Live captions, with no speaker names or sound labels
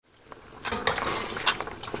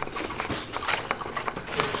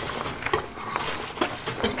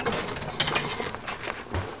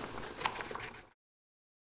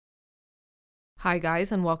Hi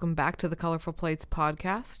guys, and welcome back to the Colorful Plates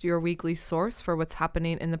podcast, your weekly source for what's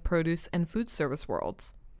happening in the produce and food service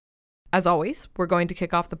worlds. As always, we're going to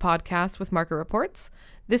kick off the podcast with market reports.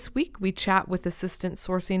 This week, we chat with Assistant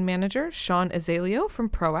Sourcing Manager Sean Azzelio from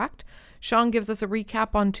ProAct. Sean gives us a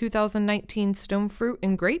recap on 2019 stone fruit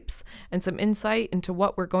and grapes and some insight into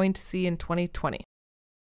what we're going to see in 2020.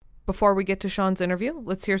 Before we get to Sean's interview,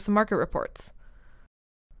 let's hear some market reports.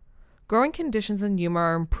 Growing conditions in Yuma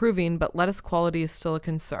are improving, but lettuce quality is still a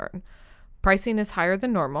concern. Pricing is higher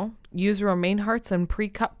than normal. Use romaine hearts and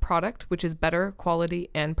pre-cut product, which is better quality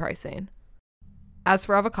and pricing. As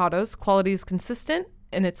for avocados, quality is consistent,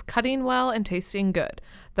 and it's cutting well and tasting good.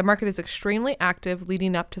 The market is extremely active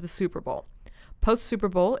leading up to the Super Bowl. Post-Super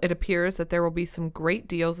Bowl, it appears that there will be some great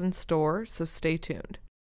deals in store, so stay tuned.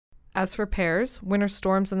 As for pears, winter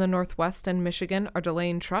storms in the Northwest and Michigan are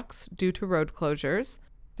delaying trucks due to road closures.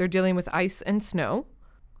 They're dealing with ice and snow.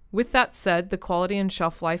 With that said, the quality and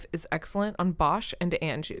shelf life is excellent on Bosch and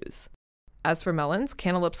Anjous. As for melons,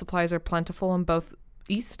 cantaloupe supplies are plentiful on both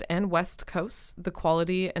east and west coasts. The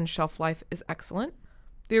quality and shelf life is excellent.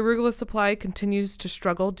 The arugula supply continues to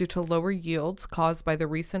struggle due to lower yields caused by the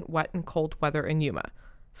recent wet and cold weather in Yuma.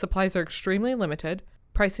 Supplies are extremely limited.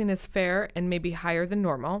 Pricing is fair and may be higher than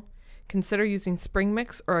normal. Consider using spring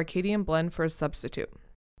mix or Acadian blend for a substitute.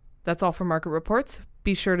 That's all for market reports.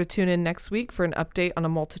 Be sure to tune in next week for an update on a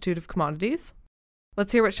multitude of commodities.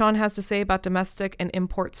 Let's hear what Sean has to say about domestic and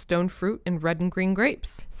import stone fruit and red and green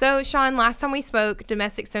grapes. So, Sean, last time we spoke,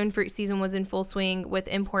 domestic stone fruit season was in full swing with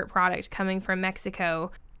import product coming from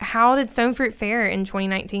Mexico. How did stone fruit fare in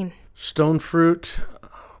 2019? Stone fruit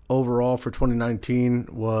overall for 2019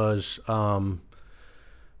 was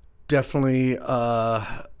definitely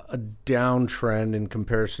a downtrend in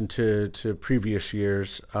comparison to previous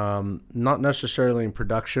years, not necessarily in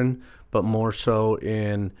production, but more so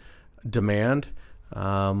in demand.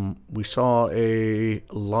 We saw a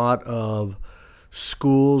lot of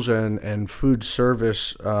schools and food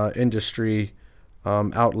service industry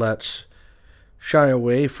outlets shy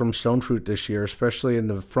away from stone fruit this year, especially in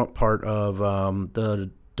the front part of the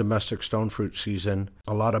domestic stone fruit season.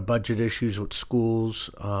 A lot of budget issues with schools,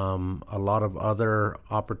 a lot of other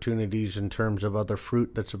opportunities in terms of other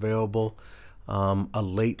fruit that's available, a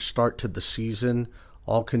late start to the season,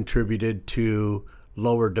 all contributed to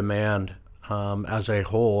lower demand as a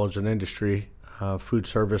whole, as an industry, food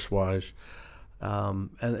service wise.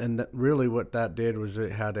 And really what that did was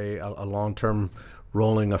it had a long-term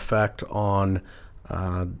rolling effect on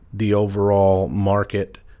the overall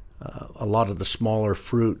market. A lot of the smaller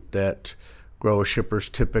fruit that grower shippers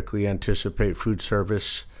typically anticipate food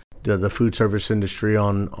service, the food service industry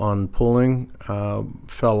on pulling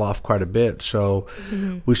fell off quite a bit. So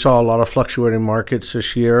we saw a lot of fluctuating markets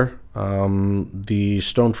this year. The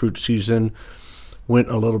stone fruit season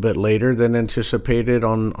went a little bit later than anticipated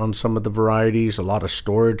on some of the varieties. A lot of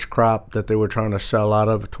storage crop that they were trying to sell out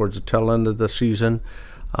of towards the tail end of the season.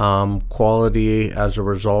 Quality as a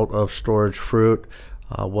result of storage fruit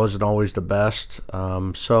wasn't always the best.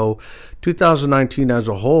 So 2019 as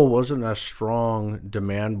a whole wasn't as strong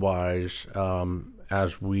demand-wise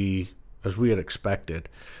as we had expected.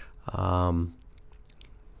 Now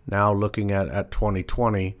looking at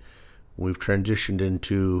 2020, we've transitioned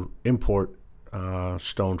into import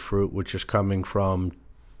stone fruit, which is coming from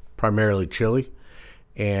primarily Chile.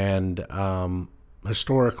 And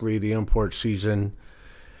historically, the import season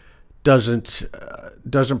doesn't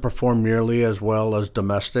perform nearly as well as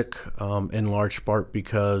domestic, in large part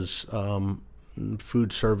because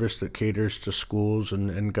food service that caters to schools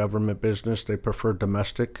and government business, they prefer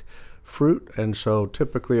domestic fruit, and so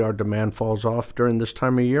typically our demand falls off during this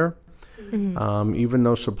time of year. Even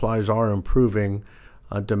though supplies are improving,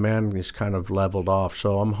 demand is kind of leveled off.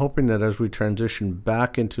 So I'm hoping that as we transition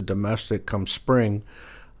back into domestic come spring,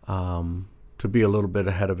 to be a little bit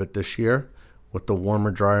ahead of it this year. With the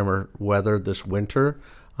warmer, drier weather this winter,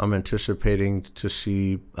 I'm anticipating to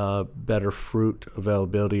see better fruit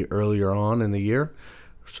availability earlier on in the year.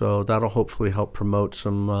 So that'll hopefully help promote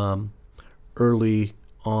some early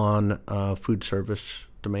on food service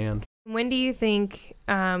demand. When do you think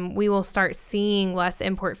we will start seeing less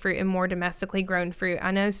import fruit and more domestically grown fruit?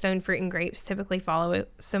 I know stone fruit and grapes typically follow a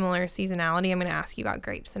similar seasonality. I'm going to ask you about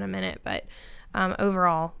grapes in a minute, but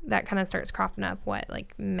overall, that kind of starts cropping up,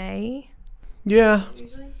 like May? Yeah.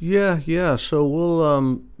 So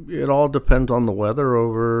we'll, it all depends on the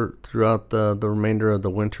weather throughout the remainder of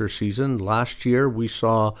the winter season. Last year, we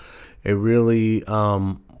saw a really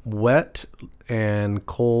wet and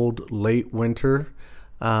cold late winter,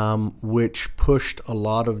 which pushed a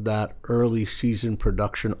lot of that early season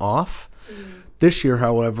production off. This year,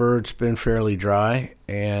 however, it's been fairly dry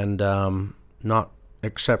and not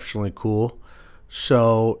exceptionally cool.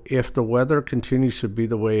 So if the weather continues to be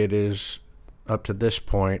the way it is up to this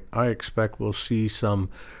point, I expect we'll see some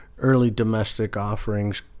early domestic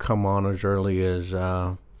offerings come on as early as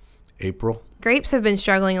April. Grapes have been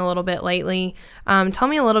struggling a little bit lately. Tell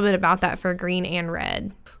me a little bit about that for green and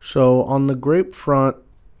red. So on the grape front,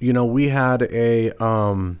 we had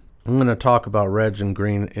I'm going to talk about reds and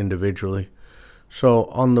green individually. So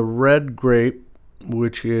on the red grape,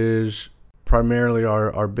 which is primarily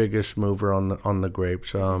our biggest mover on the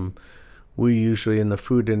grapes, we usually, in the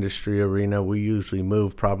food industry arena, we usually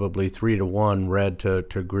move probably 3-to-1 red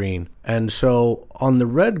to green. And so on the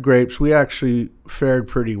red grapes, we actually fared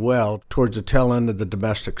pretty well towards the tail end of the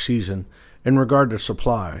domestic season in regard to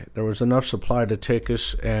supply. There was enough supply to take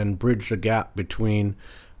us and bridge the gap between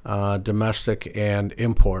domestic and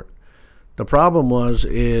import. The problem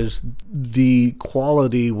is the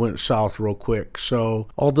quality went south real quick. So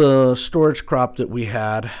all the storage crop that we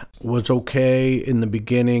had was okay in the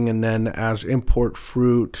beginning, and then as import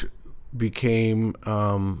fruit became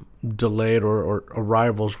delayed or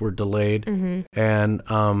arrivals were delayed, and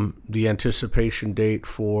the anticipation date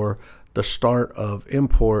for the start of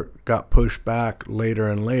import got pushed back later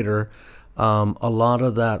and later, a lot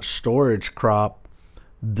of that storage crop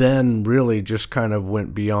then really just kind of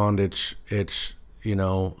went beyond its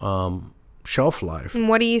shelf life. And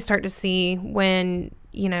what do you start to see when,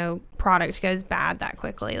 product goes bad that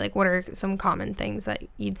quickly? Like, what are some common things that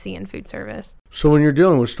you'd see in food service? So when you're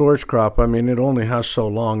dealing with storage crop, it only has so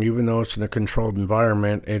long. Even though it's in a controlled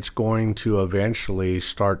environment, it's going to eventually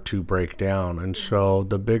start to break down. And so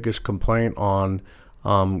the biggest complaint on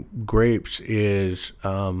grapes is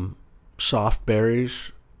soft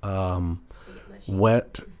berries,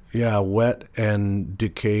 wet and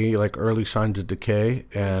decay, like early signs of decay.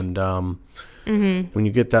 And when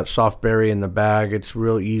you get that soft berry in the bag, it's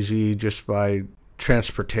real easy just by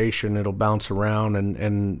transportation. It'll bounce around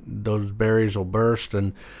and those berries will burst,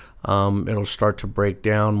 and it'll start to break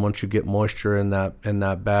down. Once you get moisture in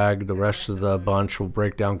that bag, the rest of the bunch will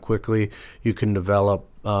break down quickly. You can develop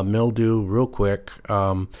mildew real quick.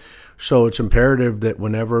 So it's imperative that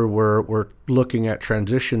whenever we're looking at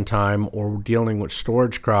transition time or dealing with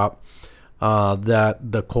storage crop,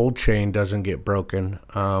 that the cold chain doesn't get broken.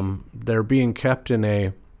 They're being kept in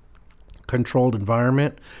a controlled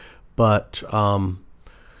environment, but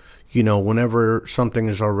whenever something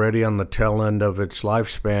is already on the tail end of its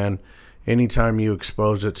lifespan, anytime you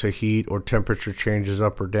expose it to heat or temperature changes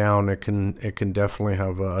up or down, it can definitely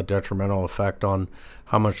have a detrimental effect on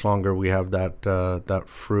how much longer we have that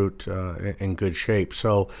fruit in good shape.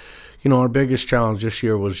 So, our biggest challenge this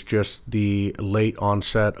year was just the late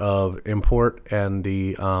onset of import and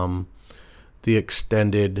the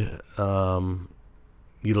extended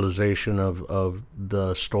utilization of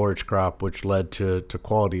the storage crop, which led to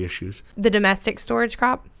quality issues. The domestic storage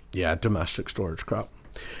crop? Yeah, domestic storage crop.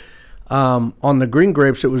 On the green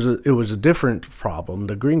grapes, it was a different problem.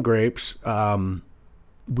 The green grapes,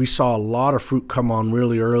 we saw a lot of fruit come on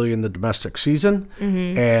really early in the domestic season,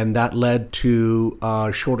 and that led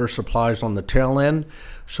to shorter supplies on the tail end.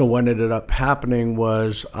 So what ended up happening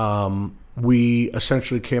was we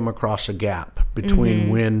essentially came across a gap between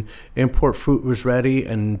when import fruit was ready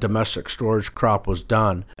and domestic storage crop was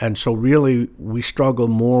done. And so really we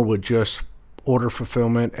struggled more with just order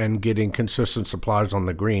fulfillment and getting consistent supplies on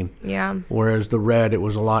the green. Yeah. Whereas the red, it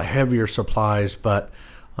was a lot heavier supplies, but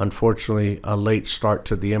unfortunately a late start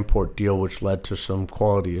to the import deal, which led to some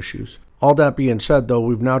quality issues. All that being said, though,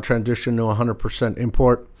 we've now transitioned to 100%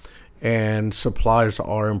 import, and supplies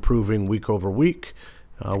are improving week over week.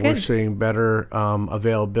 We're seeing better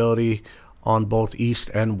availability on both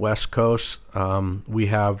East and West Coast. We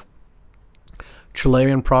have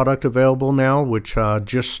Chilean product available now, which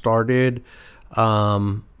just started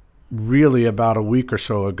really about a week or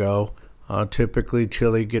so ago. Typically,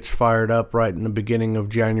 Chile gets fired up right in the beginning of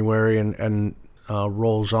January and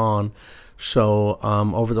rolls on. So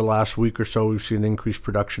over the last week or so, we've seen increased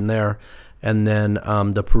production there. And then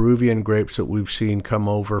the Peruvian grapes that we've seen come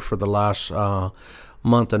over for the last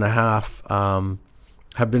month and a half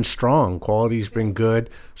have been strong. Quality's been good.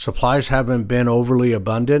 Supplies haven't been overly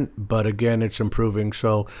abundant, but again, it's improving.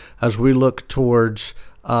 So as we look towards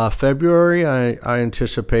February, I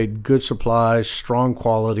anticipate good supplies, strong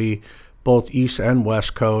quality, both East and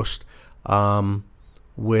West Coast,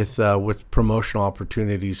 with promotional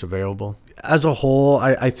opportunities available. As a whole,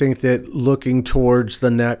 I think that looking towards the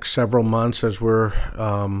next several months, as we are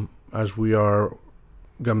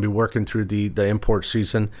going to be working through the import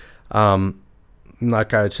season,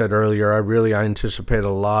 like I had said earlier, I anticipate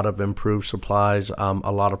a lot of improved supplies,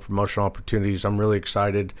 a lot of promotional opportunities. I'm really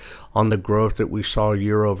excited on the growth that we saw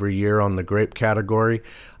year over year on the grape category.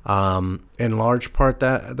 In large part,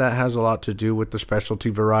 that has a lot to do with the specialty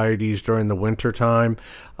varieties during the winter time,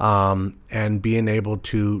 and being able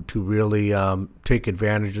to really take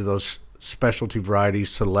advantage of those specialty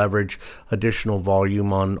varieties to leverage additional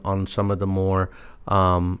volume on some of the more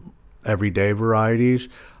everyday varieties.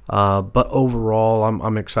 But overall,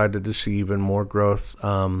 I'm excited to see even more growth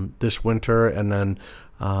this winter, and then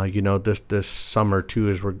this summer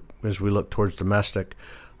too, as we look towards domestic.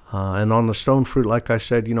 And on the stone fruit, like I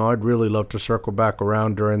said, I'd really love to circle back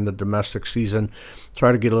around during the domestic season,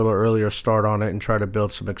 try to get a little earlier start on it, and try to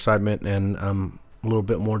build some excitement and a little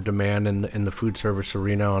bit more demand in the food service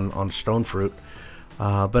arena on stone fruit.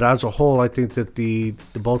 But as a whole, I think that the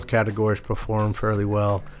both categories performed fairly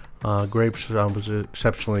well. Grapes, was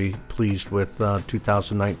exceptionally pleased with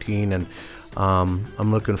 2019, and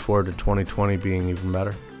I'm looking forward to 2020 being even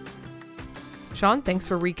better. Sean, thanks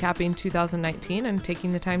for recapping 2019 and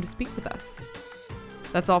taking the time to speak with us.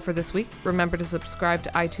 That's all for this week. Remember to subscribe to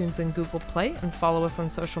iTunes and Google Play and follow us on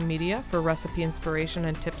social media for recipe inspiration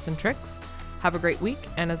and tips and tricks. Have a great week,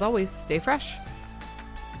 and as always, stay fresh.